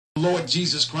Lord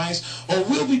Jesus Christ, or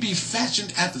will we be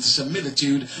fashioned after the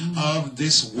similitude of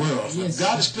this world? For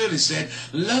God has clearly said,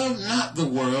 love not the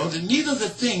world, neither the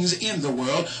things in the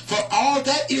world, for all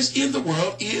that is in the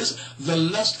world is the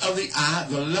lust of the eye,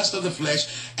 the lust of the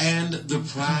flesh, and the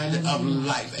pride of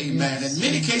life. Amen. In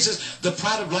many cases, the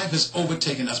pride of life has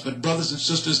overtaken us. But brothers and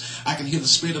sisters, I can hear the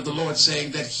Spirit of the Lord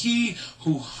saying that he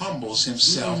who humbles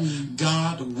himself,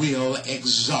 God will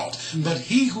exalt. But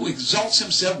he who exalts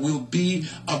himself will be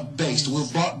abased, will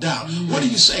be brought down. What are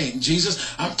you saying,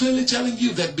 Jesus? I'm clearly telling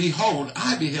you that, behold,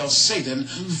 I beheld Satan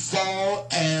fall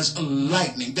as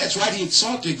lightning. That's right. He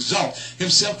sought to exalt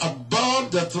himself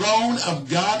above the throne of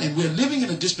God, and we're living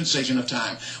in a dispensation of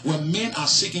time where men are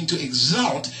seeking to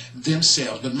exalt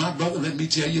themselves. But my brother, let me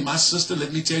tell you, my sister,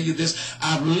 let me tell you this.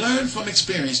 I've learned from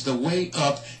experience the way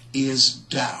up is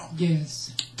down.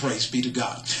 Yes. Praise be to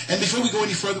God. And before we go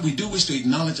any further, we do wish to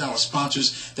acknowledge our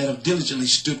sponsors that have diligently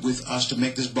stood with us to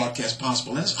make this broadcast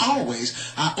possible. And as always,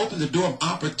 I open the door of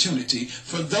opportunity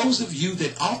for those of you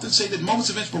that often say that Moments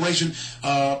of Inspiration,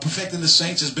 Perfecting the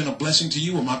Saints, has been a blessing to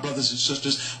you, or my brothers and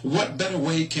sisters. What better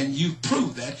way can you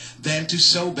prove that than to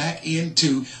sow back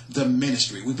into the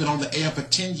ministry? We've been on the air for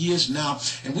 10 years now,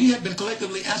 and we have been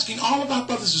collectively asking all of our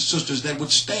brothers and sisters that would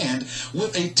stand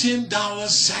with a $10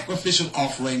 sacrificial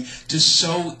offering to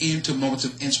sow into Moments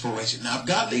of Inspiration. Now, if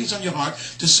God leaves on your heart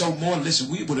to sow more, listen,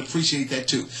 we would appreciate that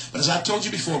too. But as I told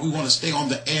you before, we want to stay on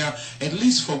the air at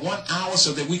least for 1 hour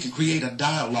so that we can create a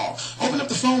dialogue. Open up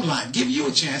the phone line. Give you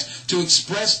a chance to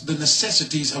express the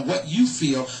necessities of what you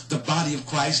feel the body of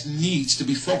Christ needs to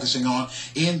be focusing on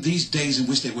in these days in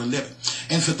which they were living.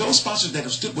 And for those sponsors that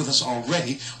have stood with us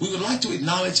already, we would like to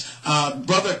acknowledge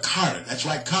Brother Carter. That's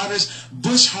right, Carter's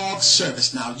Bush Hog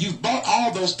Service. Now, you've bought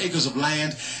all those acres of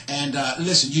land, and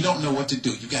listen, you don't know what to do.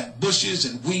 You've got bushes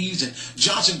and weeds and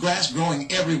Johnson grass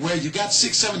growing everywhere. You've got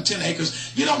 6, 7, 10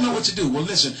 acres. You don't know what to do. Well,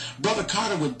 listen, Brother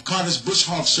Carter with Carter's Bush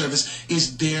Hog Service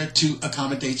is there to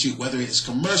accommodate you. Whether it is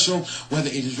commercial, whether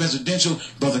it is residential,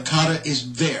 Brother Carter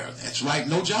is there. That's right.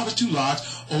 No job is too large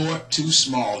or too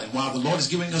small. And while the Lord is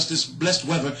giving us this blessed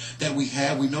weather that we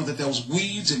have, we know that those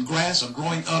weeds and grass are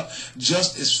growing up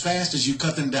just as fast as you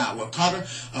cut them down. Well, Carter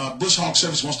Bush Hog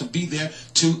Service wants to be there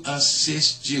to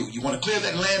assist you. You want to clear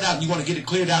that land out, and you want to get it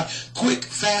cleared out quick,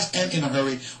 fast, and in a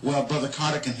hurry. Well, Brother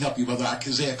Carter can help you. Brother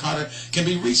Isaiah Carter can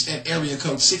be reached at area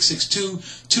code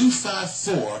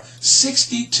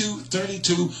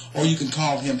 662-254-6232, or you can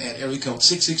call him at area code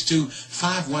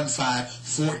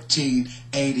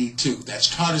 662-515-1482. That's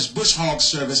Carter's Bush Hog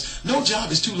Service. No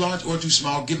job is too large or too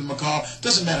small. Give him a call.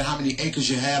 Doesn't matter how many acres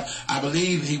you have. I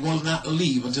believe he will not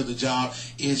leave until the job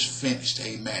is finished.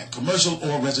 Amen. Commercial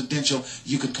or residential,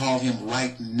 you can call him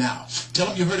right now. Tell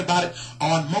him you heard about it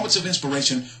on Moments of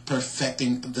Inspiration,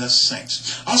 Perfecting the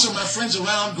Saints. Also, my friends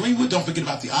around Greenwood, don't forget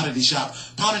about the Oddity Shop,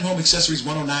 Pawn and Home Accessories,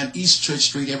 109 East Church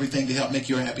Street. Everything to help make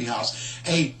your happy house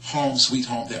a home sweet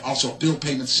home. They're also a bill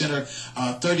payment center,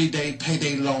 30-day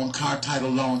payday loan, car title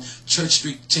loan, Church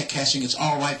Street check cashing. It's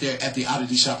all right there at the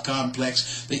Oddity Shop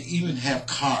complex. They even have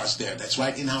cars there. That's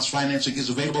right. In-house financing is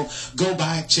available. Go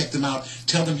by, check them out.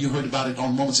 Tell them you heard about it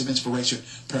on Moments of Inspiration,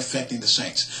 Perfecting the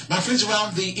Saints. My friends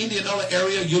around the Indianola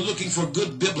area, you're looking for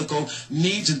good biblical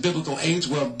needs and biblical aids.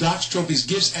 Well, Doc's Trophies,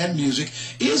 Gifts, and Music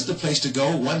is the place to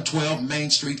go. 112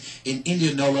 Main Street in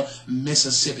Indianola,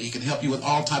 Mississippi. He can help you with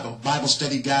all type of Bible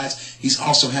study guides. He's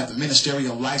also have the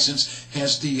ministerial license,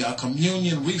 has the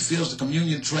communion refills, the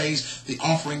communion trays, the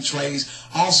offering trays.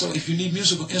 Also, if you need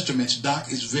musical instruments,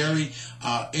 Doc is very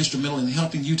instrumental in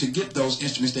helping you to get those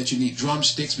instruments that you need.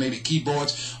 Drumsticks, maybe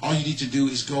keyboards. All you need to do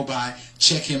is go by,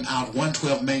 check him out,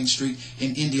 112 Main Street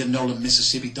in Indianola,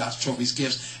 Mississippi. Doc's Trophies,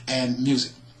 Gifts, and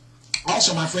Music.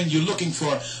 Also, my friend, you're looking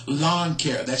for lawn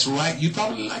care. That's right. You'd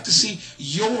probably like to see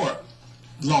your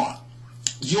lawn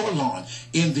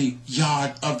in the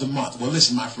yard of the month. Well,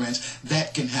 listen, my friends,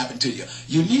 that can happen to you.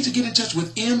 You need to get in touch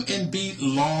with M&B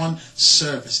Lawn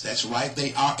Service. That's right.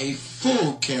 They are a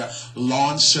full care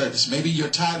lawn service. Maybe you're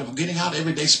tired of getting out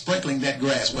every day sprinkling that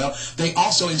grass. Well, they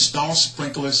also install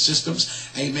sprinkler systems.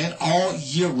 Amen. All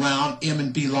year round,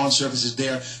 M&B Lawn Service is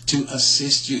there to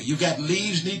assist you. You got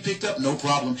leaves need picked up? No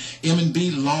problem.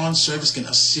 M&B Lawn Service can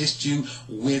assist you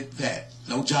with that.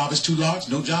 No job is too large.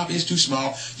 No job is too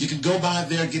small. You can go by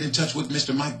there, get in touch with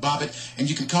Mr. Mike Bobbitt, and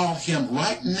you can call him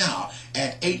right now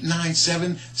at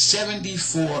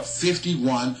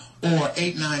 897-7451, or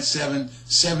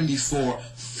 897-7457.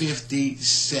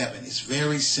 It's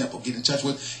very simple. Get in touch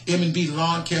with M&B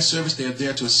Lawn Care Service. They're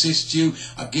there to assist you.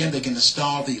 Again, they can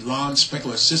install the lawn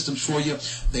sprinkler systems for you.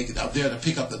 They are there to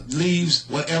pick up the leaves,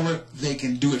 whatever, they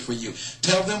can do it for you.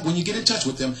 Tell them when you get in touch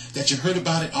with them that you heard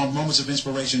about it on Moments of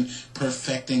Inspiration,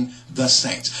 Perfecting the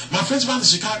Saints. My friends around the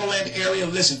Chicagoland area,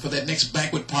 listen, for that next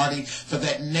banquet party, for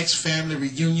that next family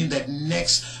reunion, that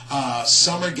next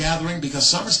summer gathering, because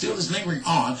summer still is lingering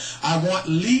on, I want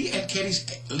Lee and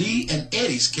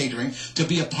Eddie's Catering to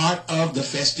be a part of the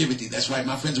festivity. That's right,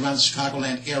 my friends around the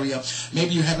Chicagoland area.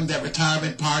 Maybe you're having that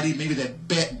retirement party, maybe that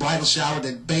bridal shower,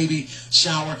 that baby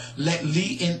shower. Let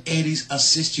Lee and Eddie's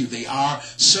assist you. They are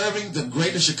serving the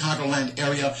greater Chicagoland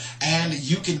area, and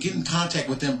you can get in contact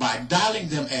with them by dialing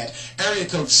them at area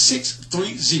code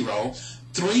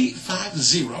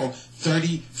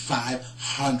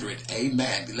 630-350-3500.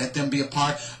 Amen. Let them be a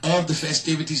part of the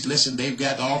festivities. Listen, they've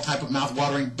got all type of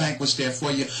mouth-watering banquets there for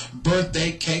you.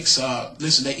 Birthday cakes.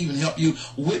 Listen, they even help you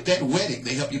with that wedding.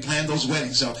 They help you plan those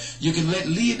weddings. So you can let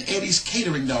Lee and Eddie's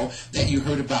Catering know that you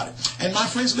heard about it. And my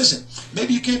friends, listen,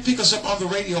 maybe you can't pick us up on the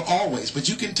radio always, but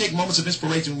you can take Moments of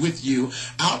Inspiration with you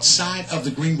outside of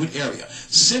the Greenwood area.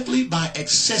 Simply by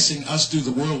accessing us through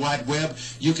the World Wide Web,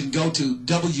 you can go to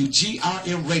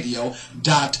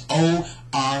WGRMradio.org.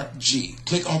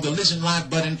 Click on the Listen Live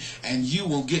button and you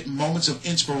will get Moments of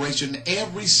Inspiration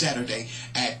every Saturday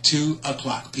at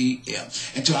 2:00 p.m.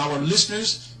 And to our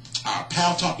listeners, our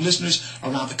Pal Talk listeners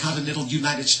around the continental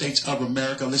United States of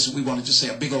America, listen, we wanted to say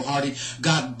a big old hearty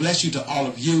God bless you to all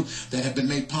of you that have been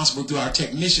made possible through our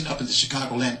technician up in the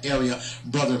Chicagoland area,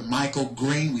 Brother Michael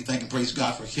Green. We thank and praise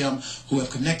God for him who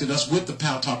have connected us with the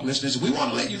Pal Talk listeners. We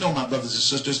want to let you know, my brothers and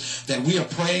sisters, that we are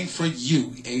praying for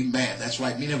you. Amen. That's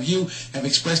right. Many of you have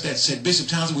expressed that, said, Bishop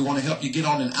Townsend, we want to help you get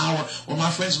on an hour. Well,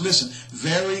 my friends, listen,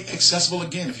 very accessible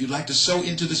again. If you'd like to sow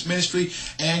into this ministry,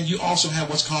 and you also have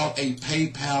what's called a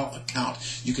PayPal account.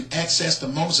 You can access the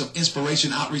Moments of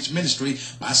Inspiration Outreach Ministry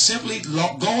by simply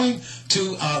going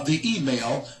to the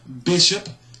email Bishop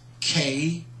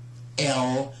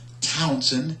K.L.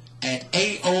 Townsend at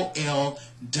AOL.com.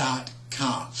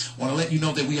 I want to let you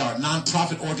know that we are a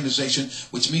non-profit organization,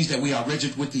 which means that we are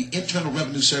registered with the Internal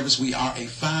Revenue Service. We are a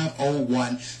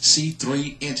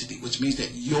 501c3 entity, which means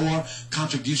that your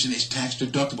contribution is tax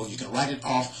deductible. You can write it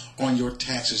off on your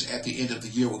taxes at the end of the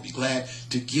year. We'll be glad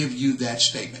to give you that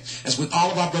statement. As with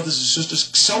all of our brothers and sisters,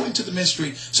 sow into the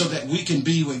ministry so that we can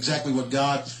be exactly what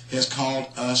God has called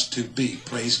us to be.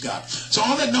 Praise God. So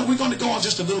on that note, we're going to go on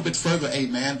just a little bit further.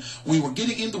 Amen. We were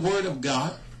getting in the Word of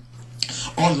God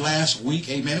on last week,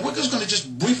 amen. And we're just going to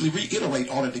just briefly reiterate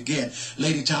on it again,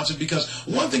 Lady Townsend, because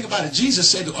one thing about it, Jesus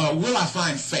said, will I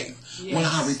find faith when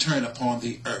I return upon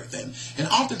the earth? And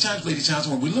oftentimes, Lady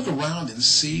Townsend, when we look around and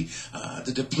see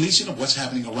the depletion of what's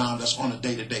happening around us on a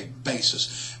day-to-day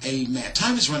basis, amen,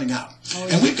 time is running out.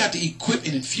 And we've got to equip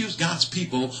and infuse God's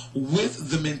people with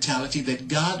the mentality that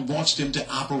God wants them to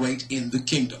operate in the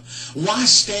kingdom. Why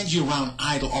stand you around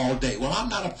idle all day? Well, I'm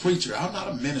not a preacher. I'm not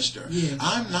a minister.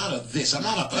 I'm not a this. I'm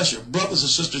not an usher. Brothers and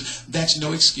sisters, that's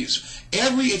no excuse.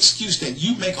 Every excuse that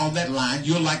you make on that line,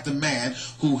 you're like the man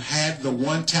who had the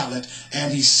one talent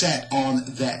and he sat on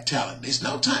that talent. There's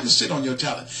no time to sit on your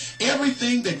talent.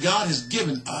 Everything that God has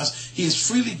given us, he has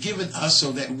freely given us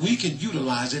so that we can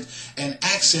utilize it and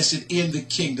access it in the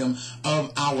kingdom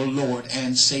of our Lord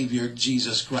and Savior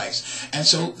Jesus Christ. And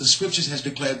so the scriptures has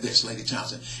declared this, Lady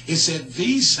Townsend. It said,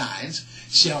 these signs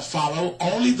shall follow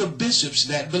only the bishops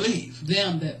that believe.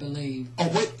 Them that believe. Oh,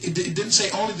 wait, it didn't say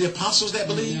only the apostles that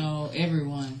believe? No,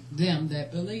 everyone. Them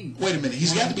that believe. Wait a minute.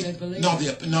 He's got to be... No,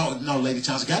 Lady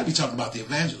Townsend, got to be talking about the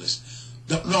evangelists.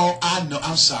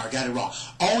 I'm sorry, got it wrong.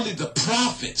 Only the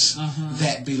prophets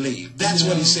that believe. That's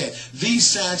what he said. These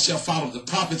signs shall follow the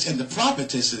prophets and the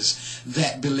prophetesses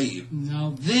that believe.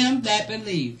 No, them that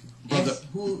believe. Brother,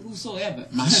 whosoever.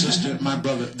 My sister, my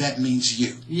brother, that means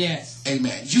you. Yes.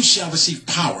 Amen. You shall receive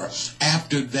power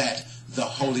after that the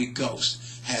Holy Ghost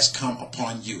has come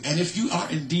upon you. And if you are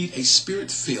indeed a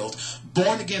spirit-filled,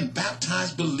 born-again,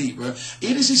 baptized believer,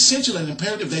 it is essential and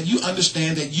imperative that you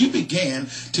understand that you began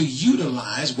to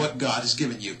utilize what God has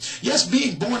given you. Yes,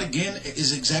 being born again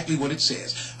is exactly what it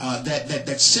says.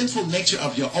 That sinful nature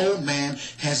of your old man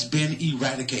has been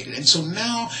eradicated. And so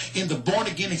now, in the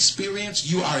born-again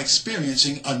experience, you are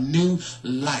experiencing a new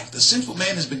life. The sinful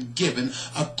man has been given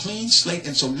a clean slate,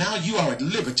 and so now you are at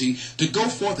liberty to go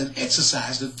forth and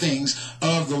exercise the things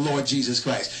of the Lord Jesus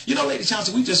Christ. You know, Lady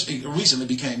Townsend, we just recently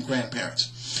became grandparents.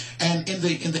 And in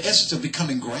the essence of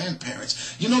becoming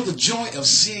grandparents, you know, the joy of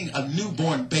seeing a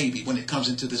newborn baby when it comes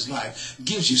into this life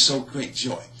gives you so great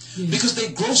joy. because they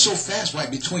grow so fast right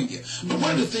between you. But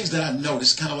one of the things that I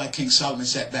noticed, kind of like King Solomon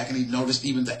sat back and he noticed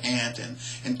even the ant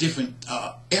and different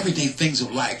everyday things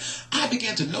of life, I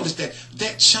began to notice that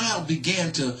that child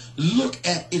began to look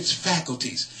at its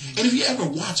faculties. And if you ever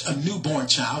watch a newborn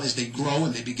child as they grow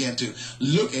and they begin to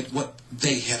look at what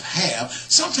they have,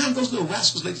 sometimes those little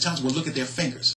rascals, Lady Townsend, will look at their fingers.